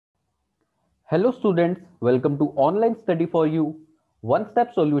Hello students, welcome to Online Study for You,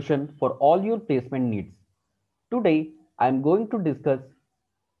 one-step solution for all your placement needs. Today, I am going to discuss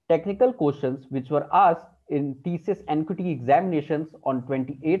technical questions which were asked in TCS NQT examinations on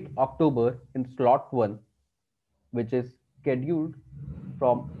 28th October in slot 1, which is scheduled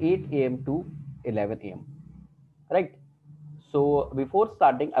from 8 a.m. to 11 a.m. Right? So before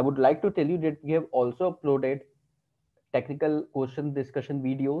starting, I would like to tell you that we have also uploaded technical question discussion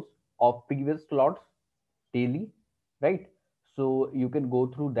videos of previous slots daily, right? So you can go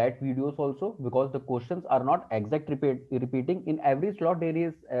through that videos also, because the questions are not exact repeating in every slot. There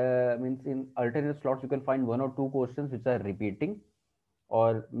is means in alternate slots you can find one or two questions which are repeating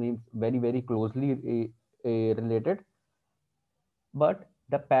or means very closely related, but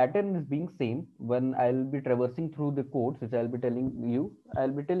the pattern is being same. When I'll be traversing through the codes which I'll be telling you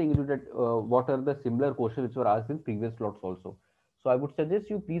that what are the similar questions which were asked in previous slots also. So I would suggest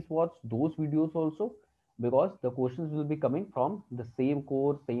you please watch those videos also, because the questions will be coming from the same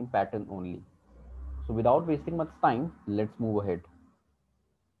core, same pattern only. So without wasting much time, let's move ahead.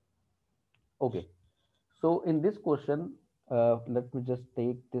 Okay, so in this question, let me just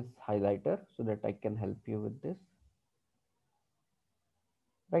take this highlighter so that I can help you with this,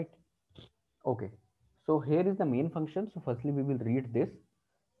 right? Okay, so here is the main function. So firstly, we will read this.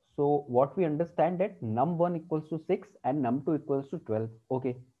 So what we understand that num1 equals to 6 and num2 equals to 12.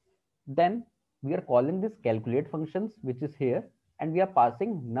 Okay, then we are calling this calculate functions, which is here, and we are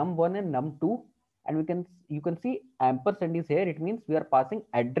passing num1 and num2, and you can see ampersand is here. It means we are passing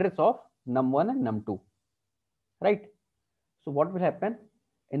address of num1 and num2, right? So what will happen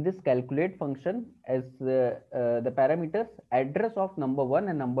in this calculate function, as the parameters address of number 1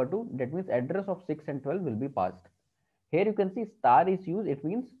 and number 2, that means address of 6 and 12 will be passed. Here you can see star is used. It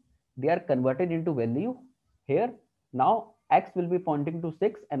means they are converted into value. Here now x will be pointing to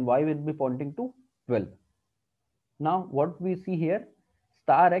 6 and y will be pointing to 12. Now what we see here,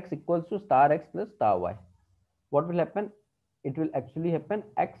 star x equals to star x plus star y. What will happen? It will actually happen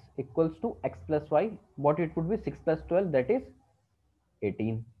x equals to x plus y. What it would be? 6 plus 12, that is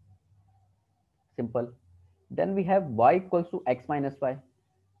 18. Simple. Then we have y equals to x minus y.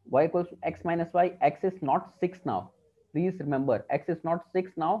 Y equals to x minus y. X is not 6 now. Please remember, x is not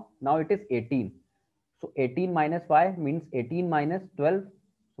 6 now. Now it is 18. So 18 minus y means 18 minus 12.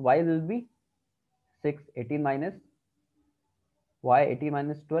 So y will be 6. 18 minus y, 18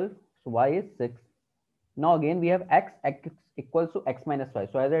 minus 12. So y is 6. Now again we have x equals to x minus y.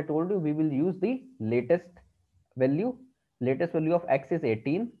 So as I told you, we will use the latest value. Latest value of x is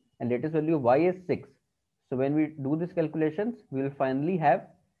 18 and latest value of y is 6. So when we do these calculations, we will finally have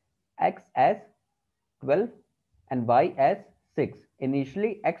x as 12 and y as 6.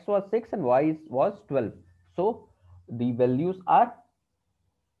 Initially x was 6 and y was 12. So the values are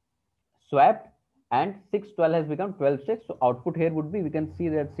swapped and 6 12 has become 12 6. So output here would be, we can see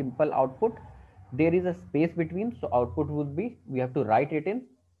that simple output. There is a space between, so output would be, we have to write it in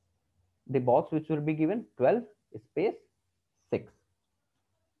the box which will be given, 12 space 6.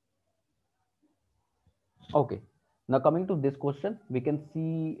 Okay, now coming to this question, we can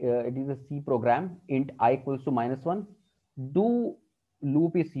see it is a C program. Int I equals to -1. Do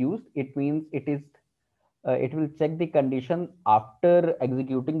loop is used. It means it will check the condition after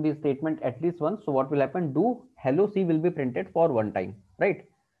executing the statement at least once. So what will happen? Do hello C will be printed for one time, right?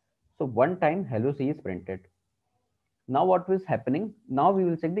 So one time hello C is printed. Now what is happening? Now we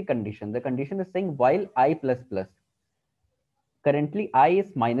will check the condition. The condition is saying while I plus plus. Currently I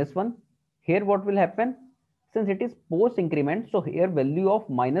is -1. Here what will happen? Since it is post increment, so here value of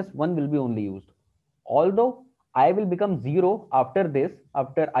 -1 will be only used. Although I will become 0 after this,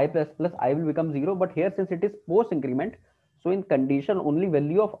 after I plus plus, I will become 0. But here since it is post increment, so in condition only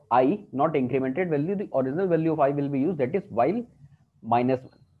value of I, not incremented value, the original value of I will be used, that is while -1.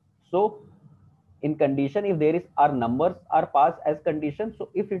 So in condition, if there is our numbers are passed as condition, so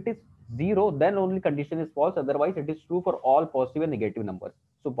if it is 0, then only condition is false, otherwise it is true for all positive and negative numbers.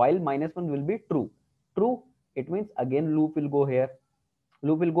 So while -1 will be true, it means again loop will go here,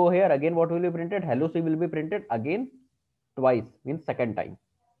 again what will be printed? Hello C will be printed again twice, means second time.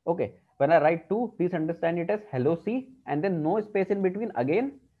 Okay, when I write 2, please understand it as hello C and then no space in between,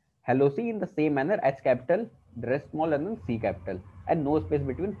 again hello C in the same manner, H capital, rest small, and then C capital, and no space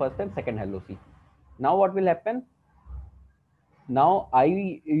between first and second hello C. Now what will happen? Now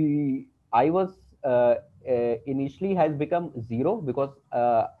I was initially has become 0, because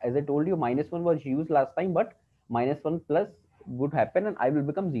as I told you, -1 was used last time, but -1 plus would happen and I will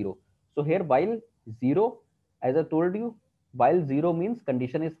become 0. So here while 0, as I told you, while 0 means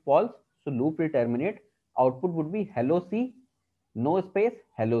condition is false, so loop will terminate. Output would be hello C no space,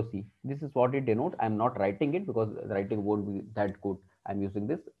 hello C. This is what it denotes. I'm not writing it because writing won't be that good. I'm using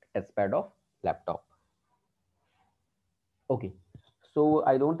this test pad of laptop. Okay. So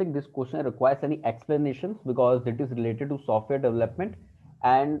I don't think this question requires any explanations because it is related to software development.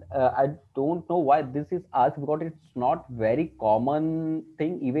 And I don't know why this is asked because it's not very common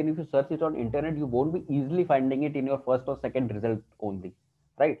thing. Even if you search it on internet, you won't be easily finding it in your first or second result only,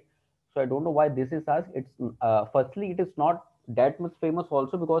 right? So I don't know why this is asked. It's firstly, it is not that much famous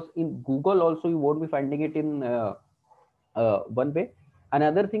also because in Google also you won't be finding it in one way.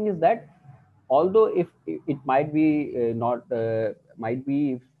 Another thing is that although if it might be not might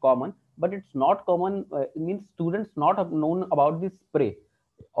be common, but it's not common. It means students not have known about this spray.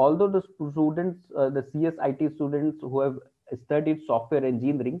 Although the students, the CSIT students who have studied software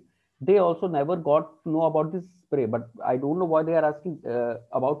engineering, they also never got to know about this spray. But I don't know why they are asking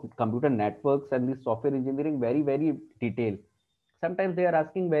about computer networks and this software engineering very detailed. Sometimes they are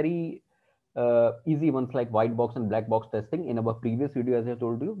asking very easy ones like white box and black box testing in our previous video, as I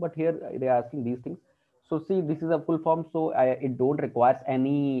told you. But here they are asking these things. So see, this is a full form, so it don't requires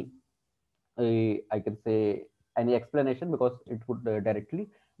any I can say any explanation because it would directly.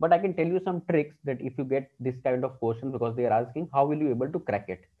 But I can tell you some tricks that if you get this kind of question because they are asking, how will you able to crack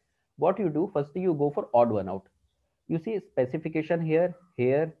it? What you do first, you go for odd one out. You see specification here,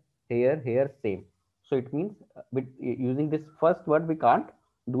 here, same. So it means with using this first word we can't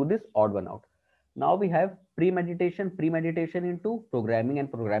do this odd one out. Now we have premeditation into programming, and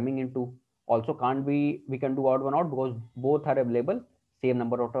programming into also can't be, we can do odd one out because both are available same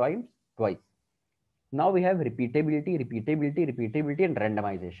number of times twice. Now we have repeatability and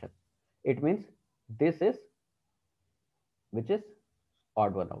randomization. It means this is, which is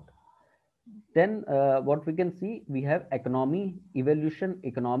odd one out. Then what we can see, we have economy,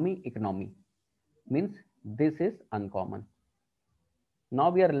 economy means this is uncommon. Now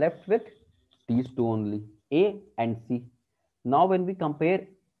we are left with these two only, A and C. Now when we compare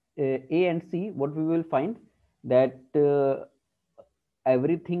A and C, what we will find that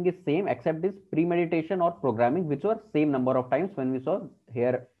everything is same except this premeditation or programming, which were same number of times when we saw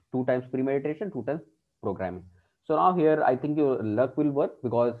here, two times premeditation, two times programming. So now here I think your luck will work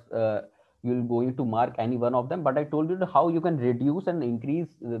because you'll going to mark any one of them. But I told you how you can reduce and increase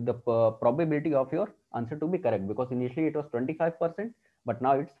the probability of your answer to be correct, because initially it was 25%, but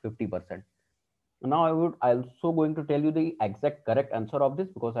now it's 50%. Now I would also going to tell you the exact correct answer of this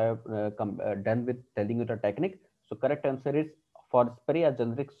because I have done with telling you the technique. So correct answer is, for spray a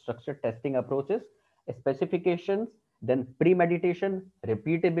generic structure testing approaches, specifications, then premeditation,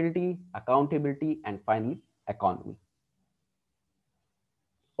 repeatability, accountability, and finally economy.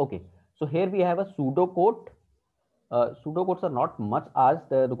 Okay, so here we have a pseudocode. Pseudocodes are not much asked.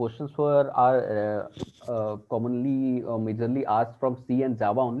 The questions were are commonly majorly asked from C and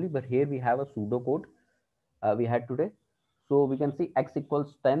Java only, but here we have a pseudocode we had today. So we can see x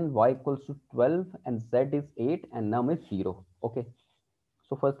equals 10, y equals to 12, and z is 8, and num is 0. Okay.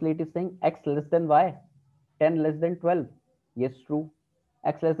 So firstly, it is saying x less than y, 10 less than 12. Yes, true.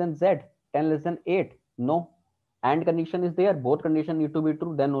 X less than z, 10 less than 8. No. And condition is there. Both condition need to be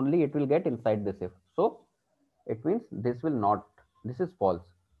true. Then only it will get inside this if. So it means this will not, this is false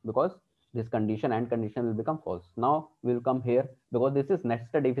because this condition and condition will become false. Now we will come here because this is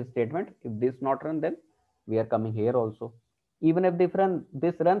nested if statement. If this not run, then we are coming here also. Even if different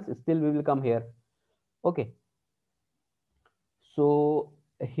this runs, still we will come here. Okay. So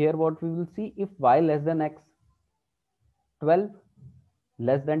here what we will see, if y less than x, 12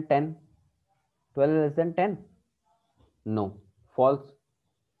 less than 10, 12 less than 10, no, false.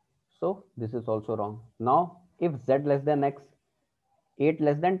 So this is also wrong. Now if z less than x, 8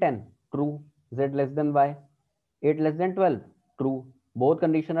 less than 10, true. Z less than y, 8 less than 12, true. Both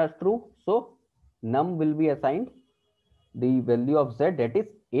conditions are true. So num will be assigned the value of z, that is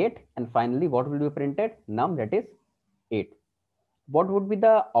 8. And finally, what will be printed? Num, that is 8. What would be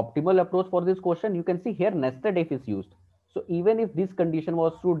the optimal approach for this question? You can see here nested if is used. So even if this condition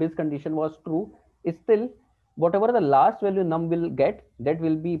was true, this condition was true, still whatever the last value num will get, that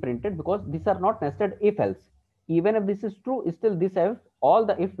will be printed because these are not nested if else. Even if this is true, still this have all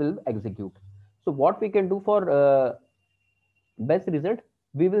the if will execute. So what we can do for best result,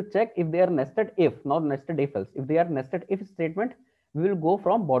 we will check if they are nested if, not nested if else. If they are nested if statement, we will go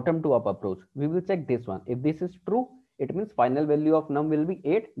from bottom to up approach. We will check this one. If this is true, it means final value of num will be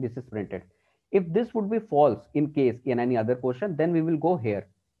 8. This is printed. If this would be false in case in any other question, then we will go here.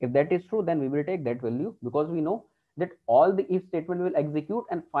 If that is true, then we will take that value because we know that all the if statement will execute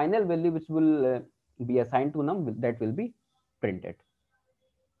and final value which will be assigned to num, that will be printed.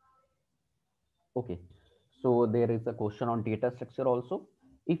 Okay. So there is a question on data structure also.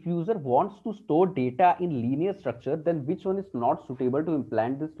 If user wants to store data in linear structure, then which one is not suitable to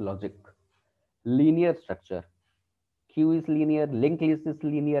implement this logic? Linear structure. Queue is linear, linked list is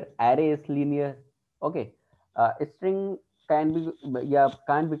linear, array is linear. Okay. A string can be, yeah,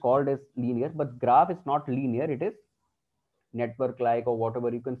 can be called as linear, but graph is not linear. It is network like, or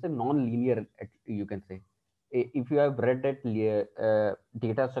whatever you can say, non-linear, you can say. If you have read that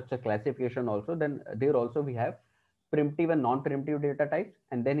data structure classification also, then there also we have primitive and non-primitive data types,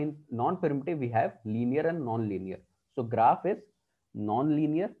 and then in non-primitive we have linear and non-linear. So graph is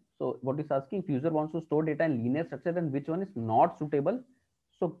non-linear. So what is asking, if user wants to store data in linear structure, then which one is not suitable?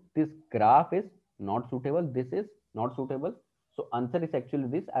 So this graph is not suitable, this is not suitable. So answer is actually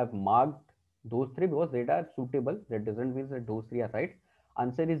this. I have marked those three because they are suitable. That doesn't mean that those three are right.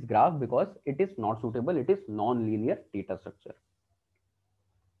 Answer is graph because it is not suitable. It is non-linear data structure.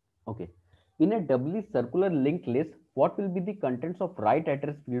 Okay. In a doubly circular linked list, what will be the contents of right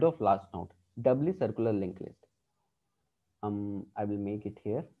address field of last node? Doubly circular linked list. I will make it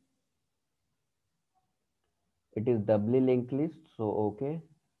here. It is doubly linked list. So okay,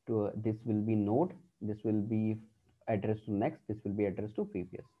 to this will be node. This will be address to next. This will be address to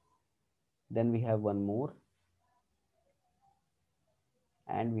previous. Then we have one more,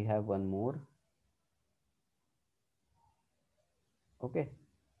 and we have one more. Okay.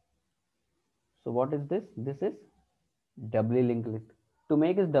 So what is this? This is doubly linked list. To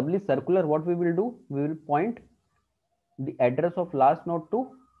make it doubly circular, what we will do? We will point the address of last node to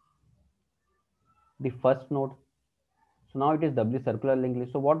the first node. So now it is doubly circular linked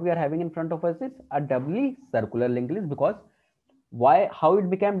list. So what we are having in front of us is a doubly circular linked list, because why? How it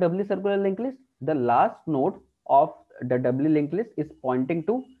became doubly circular linked list? The last node of the doubly linked list is pointing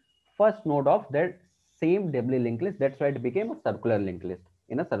to first node of that same doubly linked list. That's why it became a circular linked list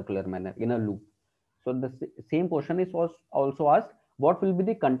in a circular manner, in a loop. So the same question is was also asked, what will be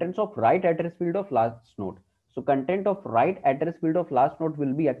the contents of right address field of last node? So content of right address field of last node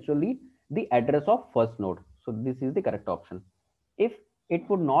will be actually the address of first node. So this is the correct option. If it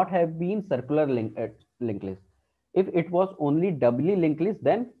would not have been circular linked list, if it was only doubly linked list,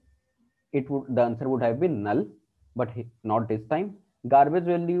 then it would, the answer would have been null, but not this time. Garbage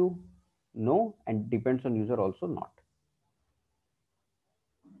value, no, and depends on user also not.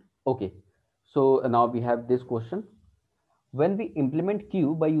 Okay, so now we have this question. When we implement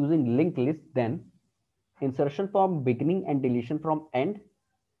queue by using linked list, then insertion from beginning and deletion from end,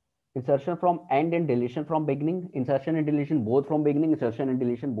 insertion from end and deletion from beginning, insertion and deletion both from beginning, insertion and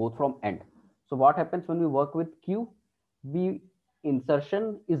deletion both from end. So what happens when we work with queue? We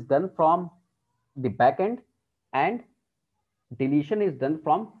insertion is done from the back end and deletion is done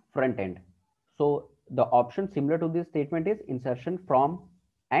from front end. So the option similar to this statement is insertion from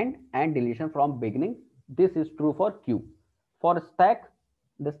end and deletion from beginning. This is true for queue. For stack,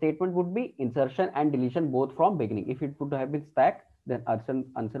 the statement would be insertion and deletion both from beginning. If it would have been stack, then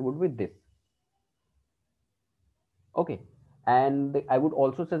answer would be this. Okay. And I would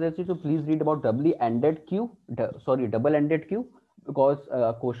also suggest you to please read about double-ended queue, double-ended queue, because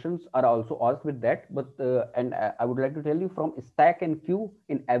questions are also asked with that. But and I would like to tell you, from stack and queue,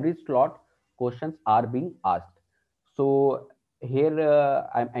 in every slot, questions are being asked. So here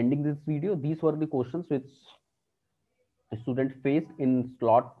I'm ending this video. These were the questions which a student faced in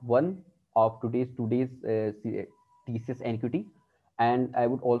slot 1 of today's TCS NQT. And I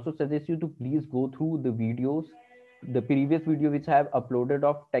would also suggest you to please go through the videos, the previous video which I have uploaded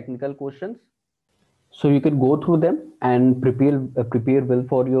of technical questions. So you can go through them and prepare well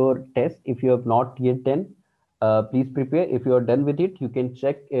for your test. If you have not yet done, please prepare. If you are done with it, you can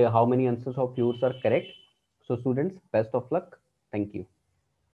check how many answers of yours are correct. So students, best of luck. Thank you.